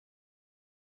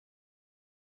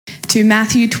to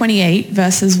Matthew 28,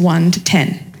 verses 1 to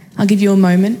 10. I'll give you a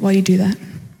moment while you do that.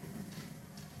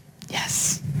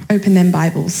 Yes, open them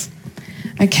Bibles.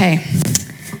 Okay.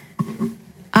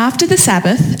 After the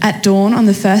Sabbath, at dawn on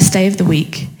the first day of the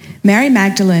week, Mary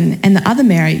Magdalene and the other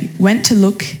Mary went to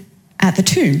look at the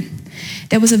tomb.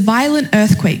 There was a violent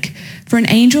earthquake, for an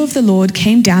angel of the Lord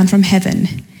came down from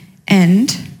heaven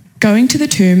and, going to the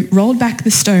tomb, rolled back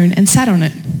the stone and sat on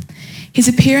it. His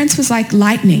appearance was like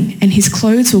lightning, and his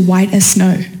clothes were white as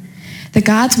snow. The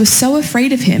guards were so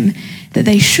afraid of him that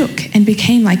they shook and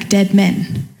became like dead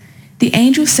men. The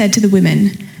angel said to the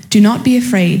women, "Do not be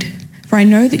afraid, for I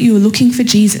know that you are looking for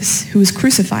Jesus, who was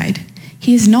crucified.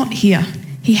 He is not here.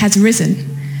 He has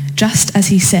risen, just as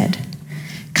he said.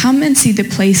 Come and see the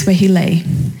place where he lay.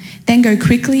 Then go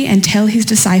quickly and tell his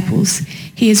disciples,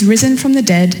 he is risen from the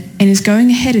dead and is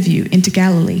going ahead of you into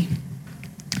Galilee.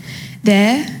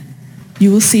 There you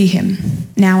will see him.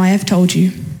 Now I have told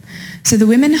you." So the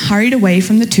women hurried away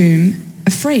from the tomb,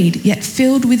 afraid yet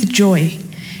filled with joy,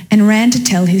 and ran to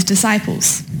tell his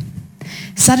disciples.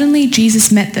 Suddenly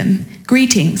Jesus met them.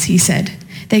 "Greetings," he said.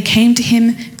 They came to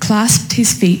him, clasped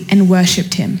his feet, and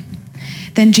worshipped him.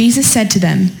 Then Jesus said to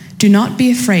them, "Do not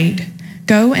be afraid.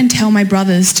 Go and tell my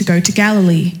brothers to go to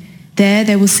Galilee. There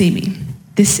they will see me."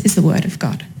 This is the word of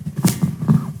God.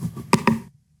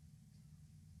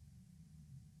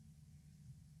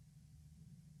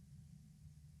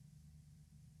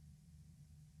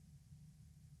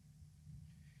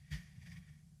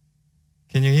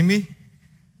 Can you hear me?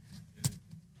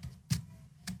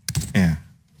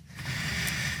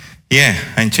 Yeah,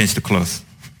 I changed the clothes.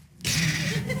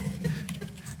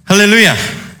 Hallelujah,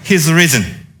 he's risen.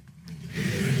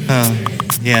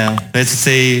 Let's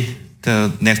say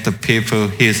the next people,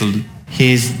 he is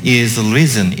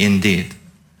risen indeed.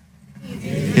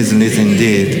 He's risen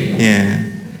indeed,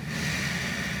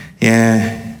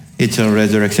 Yeah, it's a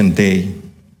resurrection day.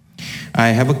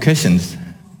 I have a question.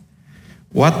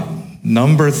 What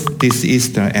numbers this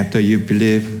Easter after you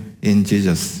believe in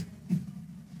Jesus?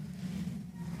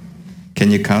 Can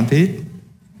you count it?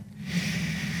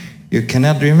 You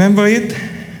cannot remember it?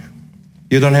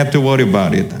 You don't have to worry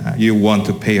about it. You want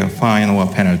to pay a fine or a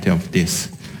penalty of this.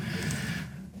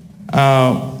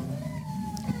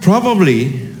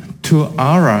 Probably to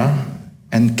Ara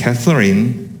and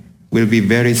Catherine will be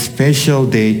very special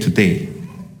day today,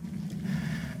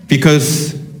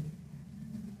 because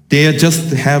they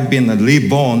just have been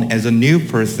reborn as a new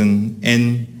person,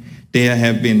 and they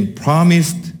have been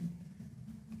promised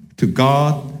to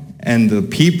God and the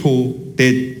people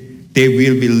that they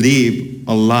will be live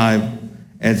alive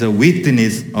as a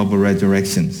witness of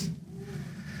resurrections.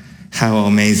 How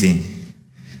amazing.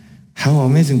 How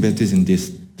amazing baptism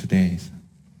is today.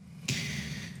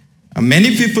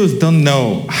 Many people don't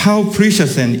know how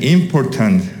precious and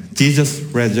important Jesus'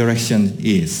 resurrection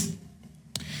is.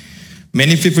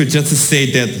 Many people just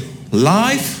say that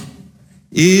life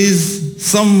is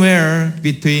somewhere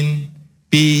between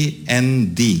B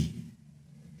and D.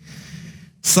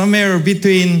 Somewhere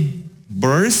between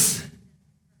birth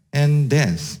and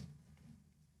death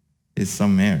is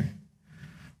somewhere.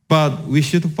 But we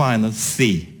should find a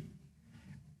C.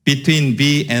 Between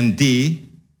B and D,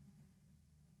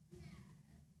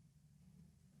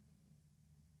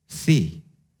 C.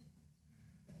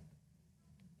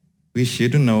 We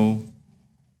should know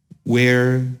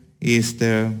where is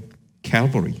the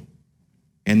Calvary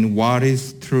and what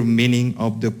is true meaning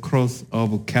of the cross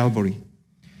of Calvary.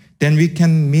 Then we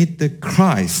can meet the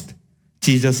Christ,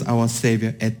 Jesus our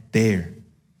Savior, at there.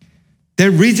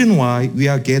 The reason why we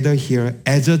are gathered here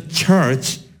as a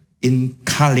church in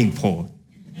Carlingford.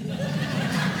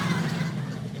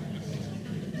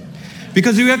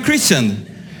 Because we are Christian.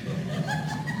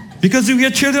 Because we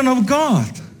are children of God.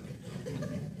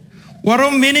 What a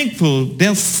meaningful,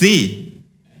 then C.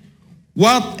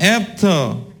 What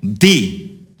after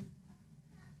D?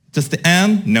 Just the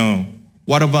end? No.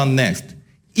 What about next?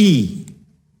 E,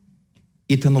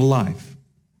 eternal life,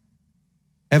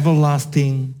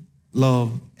 everlasting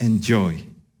love and joy.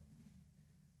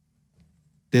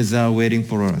 These are waiting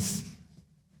for us.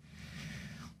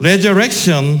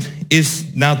 Resurrection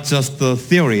is not just a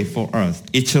theory for us.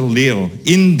 It's real,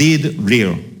 indeed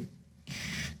real.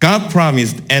 God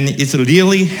promised, and it's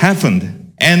really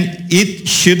happened, and it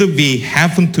should be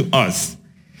happened to us.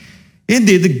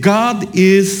 Indeed, God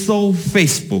is so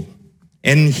faithful,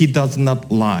 and he does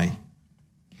not lie.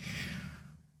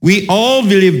 We all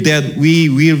believe that we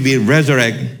will be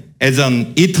resurrected as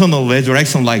an eternal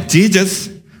resurrection like Jesus,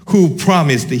 who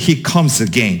promised he comes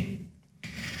again.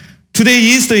 Today,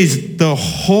 Easter is the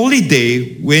holy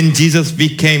day when Jesus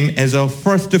became as a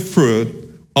first fruit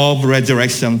of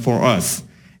resurrection for us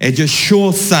as a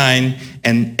sure sign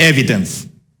and evidence.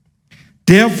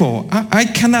 Therefore, I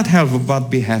cannot help but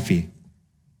be happy.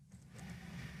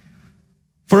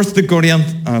 1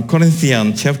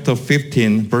 Corinthians chapter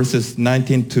 15, verses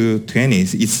 19 to 20,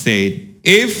 it said,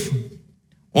 if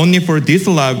only for this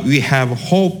life we have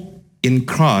hope in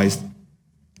Christ,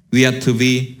 we are to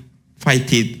be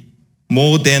fighted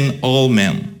more than all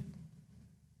men.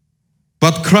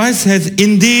 But Christ has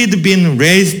indeed been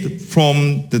raised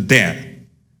from the dead,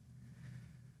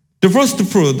 the first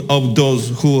fruit of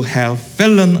those who have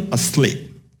fallen asleep.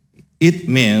 It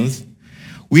means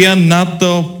we are not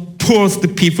the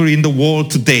poorest people in the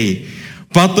world today,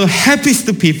 but the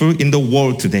happiest people in the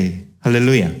world today.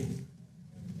 Hallelujah.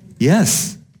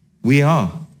 Yes, we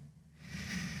are.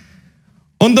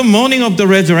 On the morning of the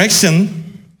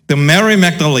resurrection, the Mary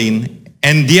Magdalene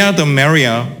and the other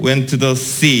Maria went to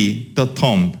see the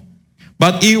tomb.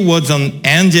 But it was an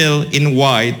angel in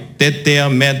white that they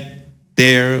met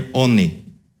there only.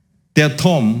 Their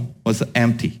tomb was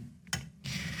empty.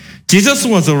 Jesus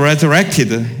was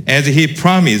resurrected as he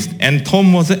promised, and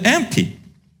tomb was empty.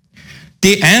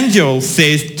 The angel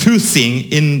says two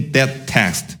things in that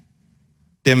text.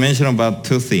 They mention about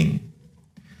two things.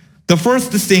 The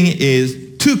first thing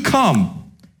is to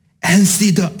come and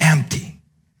see the empty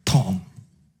tomb.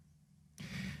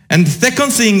 And the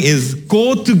second thing is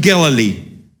go to Galilee,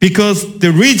 because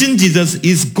the reason Jesus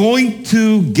is going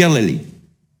to Galilee.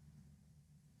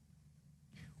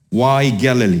 Why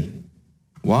Galilee?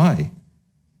 Why?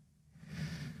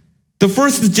 The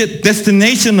first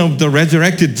destination of the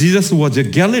resurrected Jesus was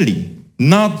Galilee,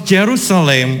 not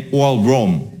Jerusalem or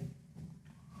Rome.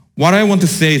 What I want to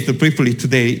say is briefly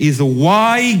today is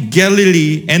why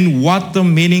Galilee and what the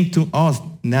meaning to us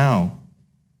now.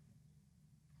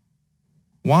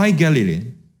 Why Galilee?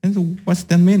 And what's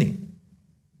that meaning?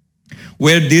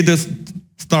 Where did it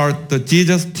start the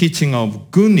Jesus teaching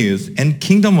of good news and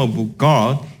kingdom of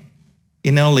God?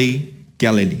 In early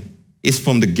Galilee. It's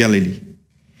from the Galilee.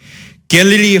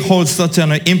 Galilee holds such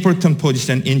an important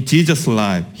position in Jesus'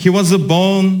 life. He was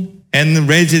born and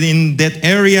raised in that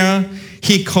area.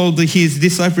 He called his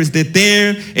disciples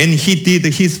there, and he did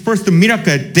his first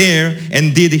miracle there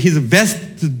and did his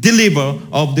best to deliver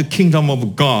of the kingdom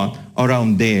of God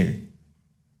around there.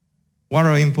 What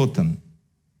are important?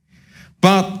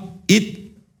 But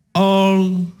it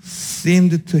all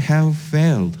seemed to have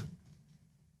failed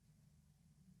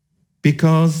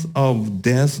because of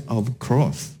death of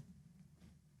cross.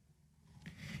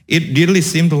 It really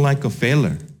seemed like a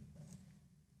failure.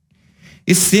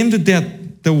 It seemed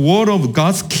that the word of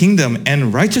God's kingdom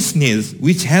and righteousness,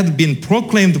 which had been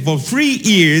proclaimed for 3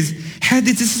 years, had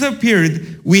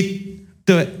disappeared with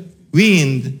the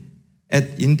wind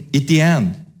at the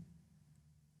end.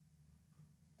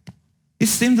 It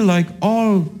seemed like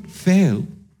all failed.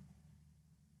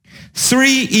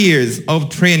 3 years of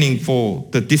training for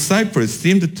the disciples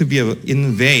seemed to be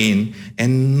in vain,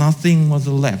 and nothing was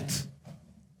left.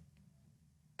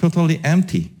 Totally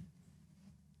empty.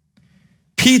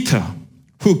 Peter,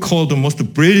 who called the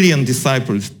most brilliant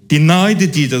disciples, denied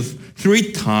Jesus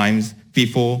 3 times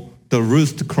before the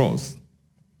rooster crows.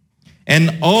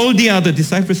 And all the other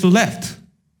disciples left.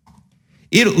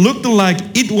 It looked like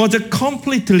it was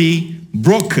completely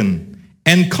broken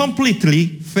and completely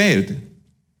failed.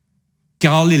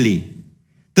 Galilee,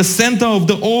 the center of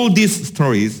all these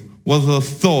stories, was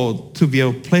thought to be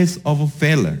a place of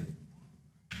failure.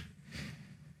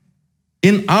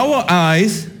 In our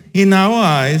eyes,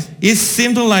 it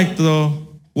seemed like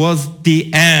was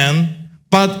the end,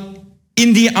 but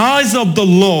in the eyes of the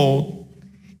Lord,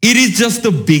 it is just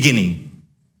the beginning.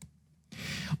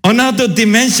 Another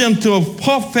dimension to a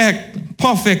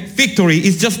perfect victory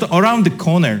is just around the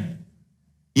corner.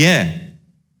 Yeah.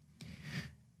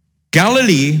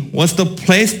 Galilee was the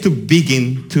place to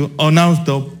begin to announce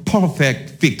the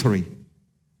perfect victory.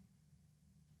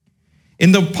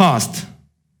 In the past,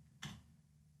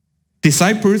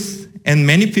 disciples and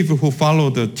many people who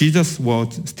followed Jesus were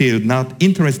still not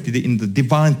interested in the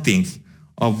divine things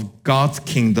of God's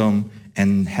kingdom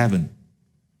and heaven,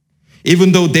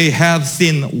 even though they had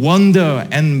seen wonder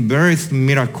and various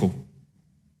miracles.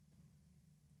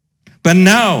 But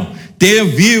now their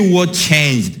view was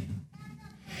changed.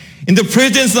 In the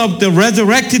presence of the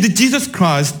resurrected Jesus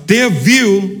Christ, their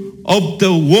view of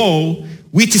the world,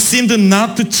 which seemed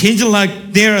not to change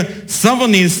like their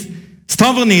stubbornness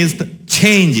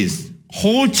changes,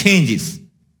 whole changes.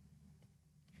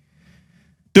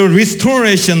 The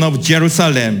restoration of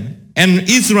Jerusalem and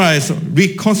Israel's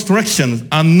reconstruction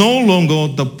are no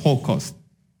longer the focus.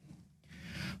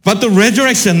 But the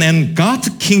resurrection and God's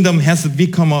kingdom has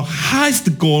become a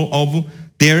highest goal of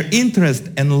their interest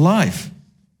and life.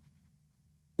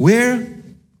 Where?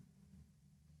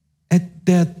 At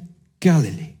that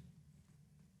Galilee.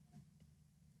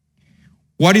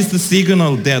 What is the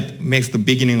signal that makes the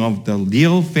beginning of the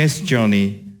real faith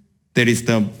journey that is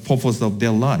the purpose of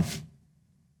their life?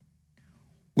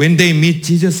 When they meet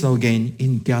Jesus again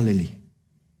in Galilee.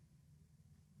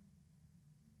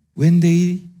 When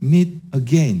they meet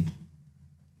again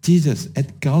Jesus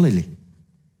at Galilee.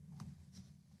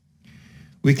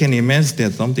 We can imagine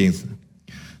that some things.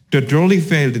 The truly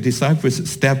failed disciples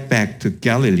stepped back to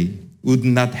Galilee would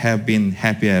not have been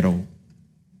happy at all.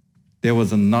 They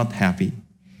was not happy.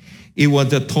 It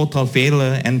was a total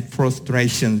failure and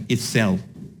frustration itself.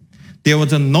 There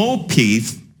was no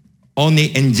peace,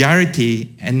 only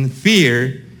anxiety and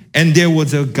fear, and there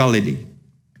was a Galilee.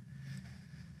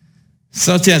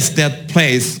 Such as that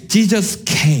place, Jesus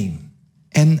came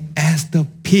and asked the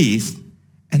peace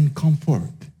and comfort.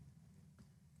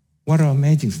 What an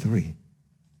amazing story.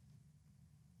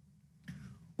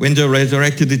 When the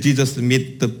resurrected Jesus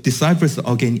met the disciples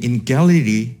again in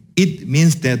Galilee, it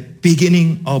means that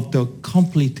beginning of the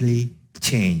completely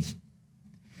change.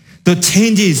 The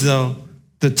change is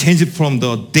the change from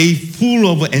the day full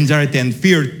of anxiety and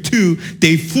fear to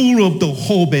day full of the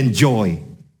hope and joy.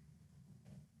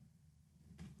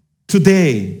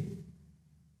 Today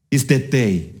is that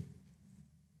day.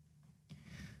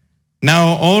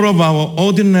 Now all of our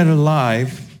ordinary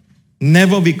life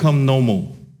never become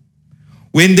normal.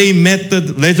 When they met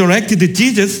the resurrected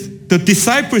Jesus, the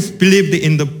disciples believed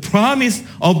in the promise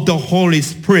of the Holy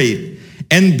Spirit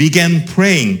and began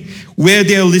praying where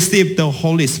they received the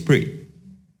Holy Spirit.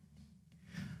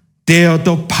 There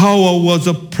the power was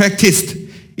practiced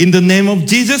in the name of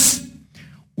Jesus,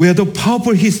 where the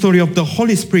powerful history of the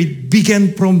Holy Spirit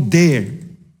began from there.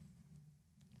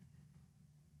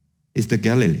 It's the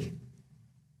Galilee.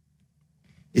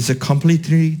 It's a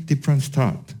completely different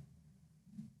start.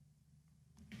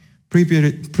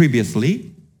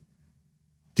 Previously,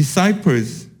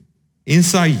 disciples'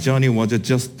 inside journey was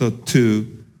just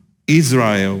to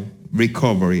Israel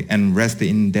recovery and rest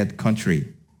in that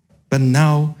country. But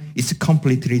now it's a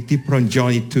completely different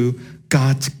journey to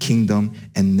God's kingdom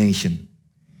and nation.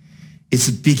 It's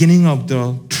the beginning of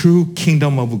the true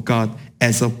kingdom of God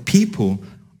as a people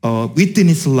within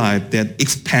its life that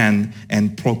expand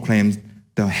and proclaims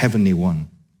the heavenly one.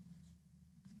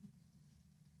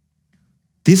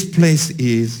 This place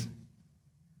is,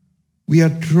 we are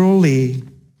truly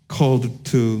called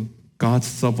to God's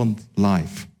servant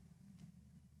life.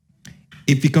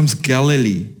 It becomes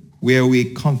Galilee, where we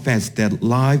confess that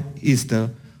life is the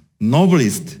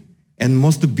noblest and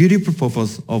most beautiful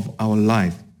purpose of our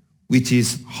life, which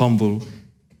is humble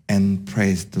and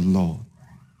praise the Lord.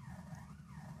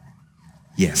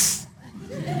 Yes.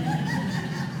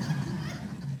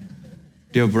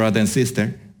 Dear brother and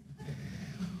sister,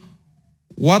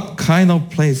 what kind of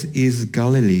place is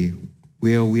Galilee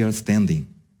where we are standing?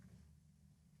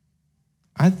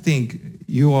 I think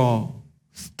you are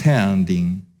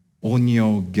standing on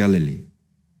your Galilee.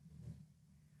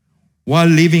 While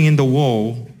living in the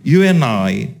world, you and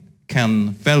I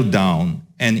can fall down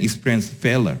and experience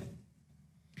failure.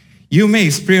 You may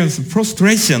experience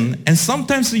frustration, and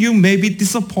sometimes you may be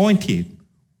disappointed.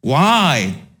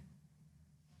 Why?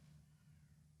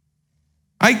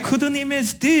 I couldn't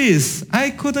imagine this.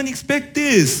 I couldn't expect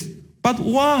this. But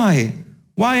why?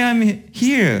 Why I'm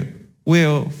here?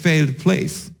 Well, failed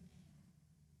place.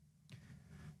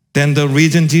 Then the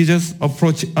reason Jesus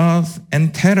approached us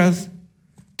and tell us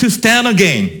to stand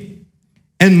again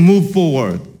and move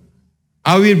forward.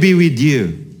 I will be with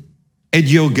you at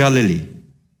your Galilee.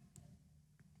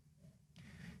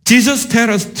 Jesus tells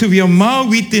us to be a mild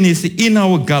witness in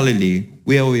our Galilee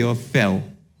where we fell.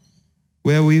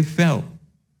 Where we fell.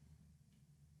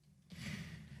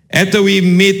 After we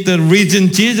meet the risen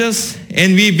Jesus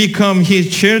and we become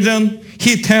his children,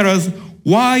 he tells us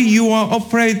why you are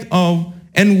afraid of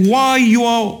and why you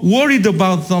are worried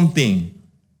about something.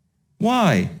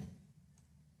 Why?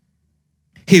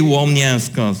 He warmly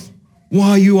asks us,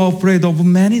 why you are afraid of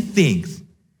many things?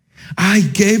 I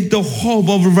gave the hope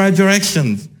of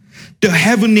resurrection, the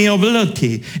heavenly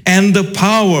ability, and the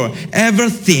power.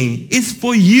 Everything is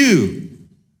for you.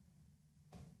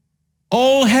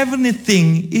 All heavenly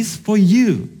thing is for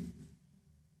you.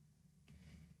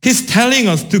 He's telling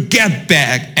us to get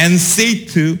back and say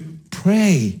to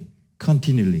pray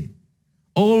continually.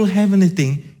 All heavenly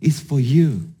thing is for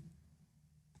you.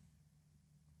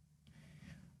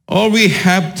 All we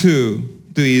have to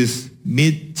do is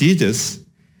meet Jesus,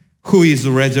 who is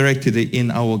resurrected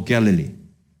in our Galilee.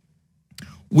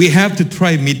 we have to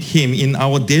try to meet him in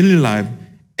our daily life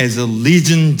as a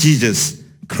risen Jesus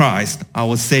Christ,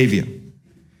 our Savior.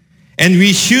 And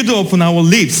we should open our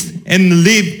lips and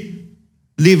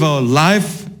live our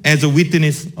life as a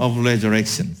witness of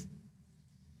resurrection.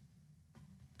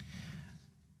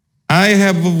 I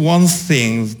have one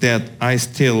thing that I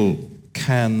still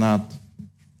cannot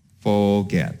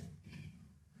forget.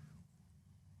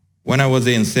 When I was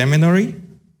in seminary,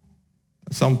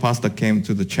 some pastor came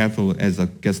to the chapel as a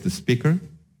guest speaker.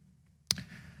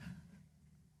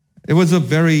 It was a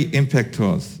very impact to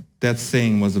us. That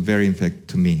saying was a very impact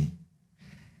to me.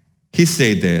 He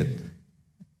said that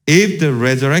if the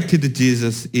resurrected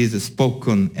Jesus is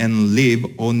spoken and live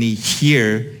only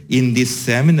here in this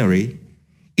seminary,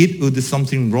 it would be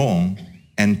something wrong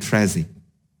and tragic.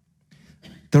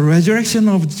 The resurrection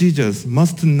of Jesus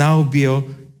must now be a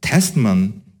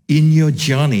testament in your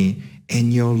journey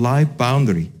and your life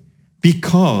boundary.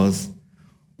 Because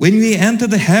when we enter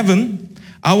the heaven,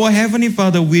 our Heavenly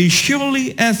Father will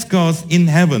surely ask us in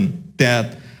heaven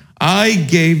that I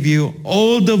gave you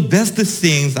all the best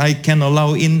things I can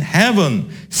allow in heaven.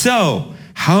 So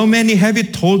how many have you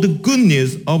told the good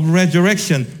news of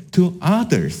resurrection to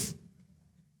others?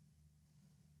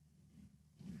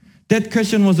 That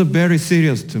question was very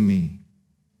serious to me.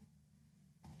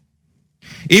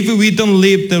 If we don't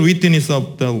live the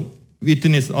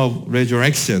witness of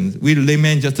resurrection, we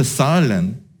remain just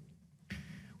silent.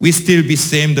 We still be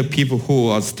same the people who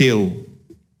are still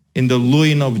in the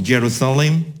ruin of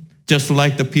Jerusalem, just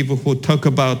like the people who talk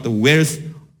about the wealth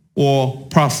or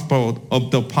prosperity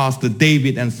of the past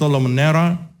David and Solomon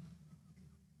era.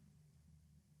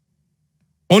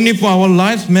 Only for our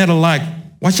lives matter like,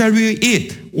 what shall we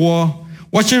eat? Or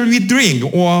what shall we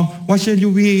drink? Or what shall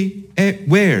we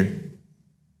wear?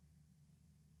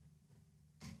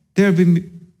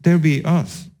 There'll be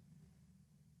us.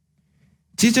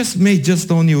 Jesus may just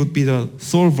only would be the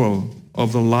solver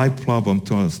of the life problem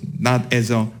to us, not as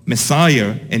a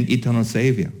Messiah and eternal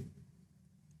Savior.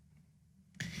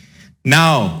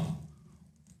 Now,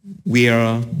 we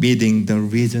are meeting the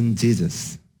risen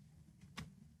Jesus.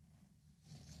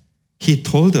 He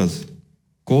told us,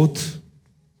 go to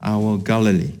our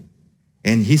Galilee.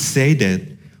 And he said that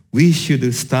we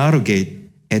should start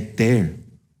again at there,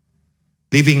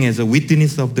 living as a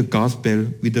witness of the gospel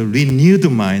with a renewed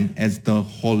mind as the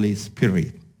Holy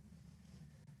Spirit.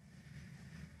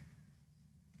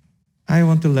 I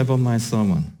want to level my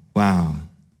sermon. Wow.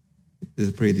 This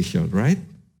is pretty short, right?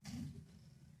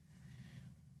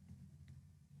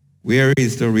 Where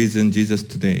is the risen Jesus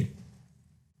today?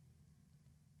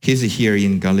 He's here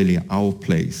in Galilee, our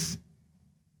place.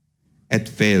 At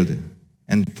failed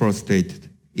and prostrated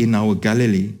in our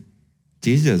Galilee,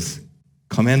 Jesus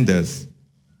commands us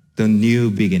the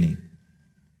new beginning.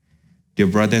 Dear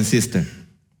brother and sister,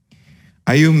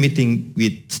 are you meeting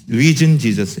with risen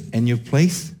Jesus in your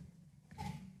place?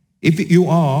 If you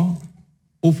are,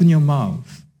 open your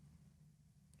mouth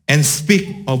and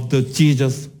speak of the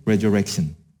Jesus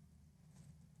resurrection.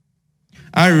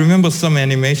 I remember some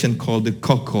animation called the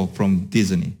Coco from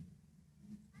Disney.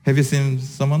 Have you seen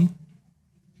someone?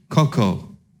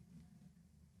 Coco.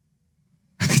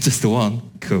 Just one?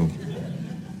 Cool.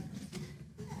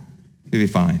 You'll be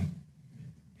fine.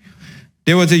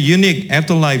 There was a unique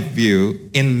afterlife view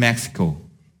in Mexico.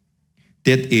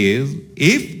 That is,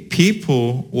 if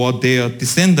people or their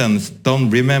descendants don't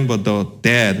remember the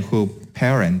dead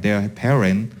their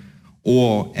parent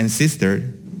or ancestor,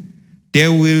 they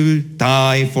will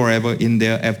die forever in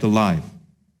their afterlife.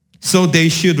 So they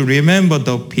should remember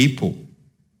the people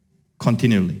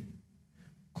continually.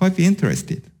 Quite be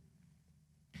interested.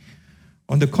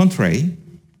 On the contrary,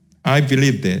 I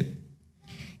believe that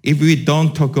if we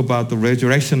don't talk about the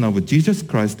resurrection of Jesus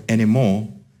Christ anymore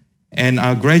and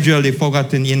are gradually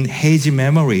forgotten in hazy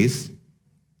memories,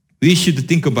 we should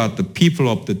think about the people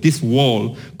of this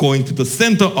world going to the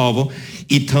center of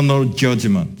eternal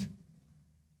judgment.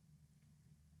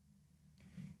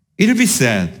 It'll be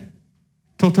sad,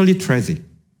 totally tragic.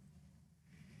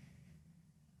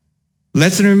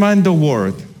 Let's remind the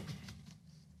world.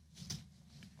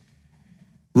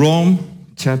 Rome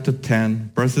chapter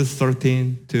 10, verses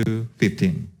 13 to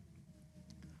 15.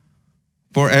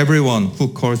 For everyone who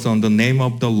calls on the name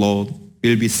of the Lord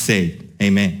will be saved.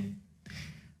 Amen.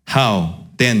 How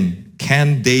then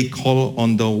can they call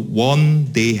on the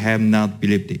one they have not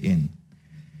believed in?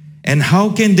 And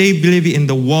how can they believe in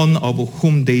the one of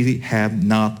whom they have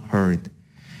not heard?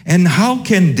 And how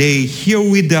can they hear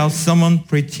without someone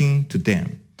preaching to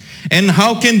them? And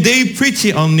how can they preach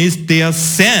unless they are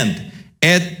sent?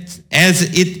 As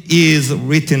it is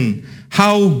written,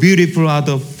 How beautiful are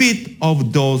the feet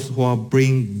of those who are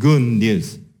bring good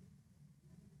news.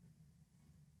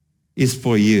 It's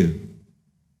for you.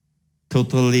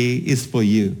 Totally is for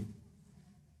you.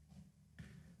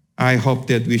 I hope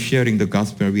that we're sharing the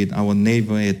gospel with our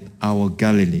neighbor at our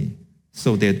Galilee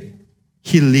so that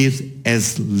he lives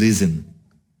as listen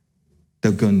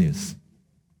the good news.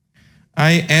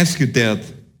 I ask you that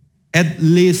at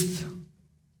least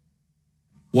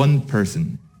one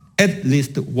person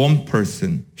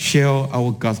share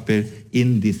our gospel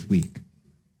in this week.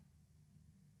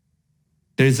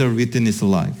 There is a witness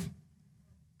life.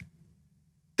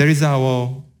 There is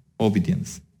our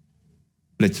obedience.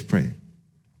 Let's pray.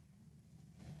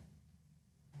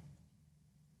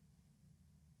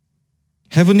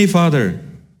 Heavenly Father,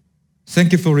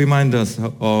 thank you for reminding us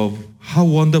of how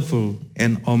wonderful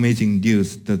and amazing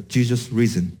news that Jesus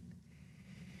risen.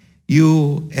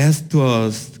 You asked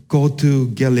us go to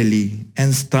Galilee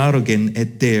and start again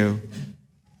at there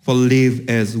for live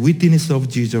as witness of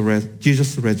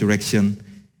Jesus' resurrection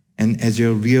and as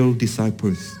your real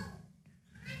disciples.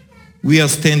 We are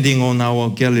standing on our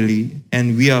Galilee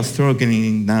and we are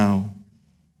struggling now.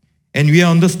 And we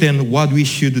understand what we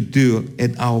should do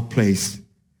at our place.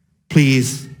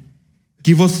 Please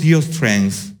give us your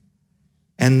strength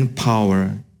and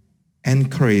power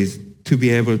and courage to be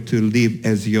able to live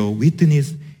as your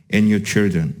witness and your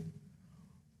children.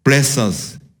 Bless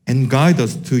us and guide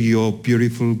us to your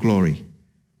beautiful glory.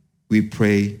 We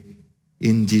pray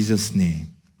in Jesus' name.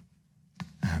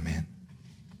 Amen.